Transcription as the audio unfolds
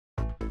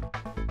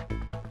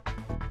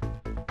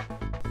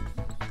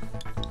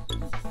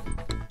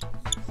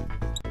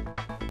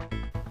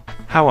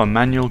How a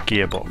manual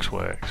gearbox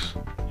works.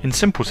 In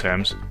simple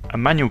terms, a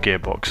manual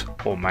gearbox,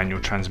 or manual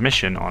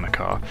transmission on a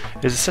car,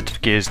 is a set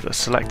of gears that are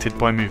selected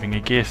by moving a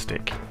gear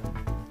stick.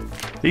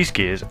 These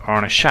gears are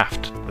on a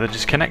shaft that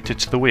is connected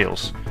to the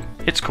wheels.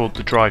 It's called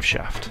the drive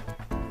shaft.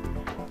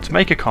 To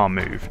make a car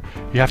move,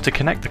 you have to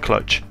connect the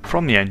clutch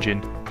from the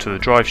engine to the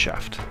drive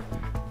shaft.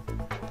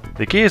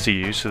 The gears are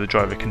used so the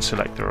driver can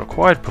select the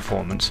required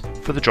performance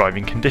for the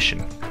driving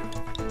condition.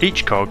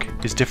 Each cog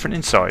is different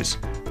in size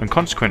and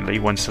consequently,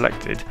 when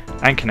selected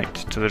and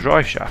connected to the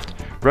drive shaft,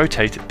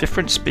 rotate at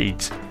different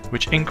speeds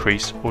which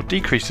increase or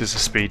decreases the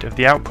speed of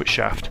the output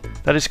shaft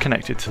that is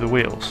connected to the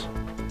wheels.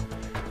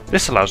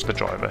 This allows the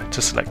driver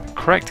to select the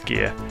correct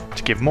gear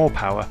to give more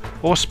power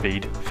or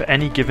speed for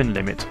any given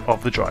limit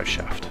of the drive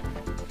shaft.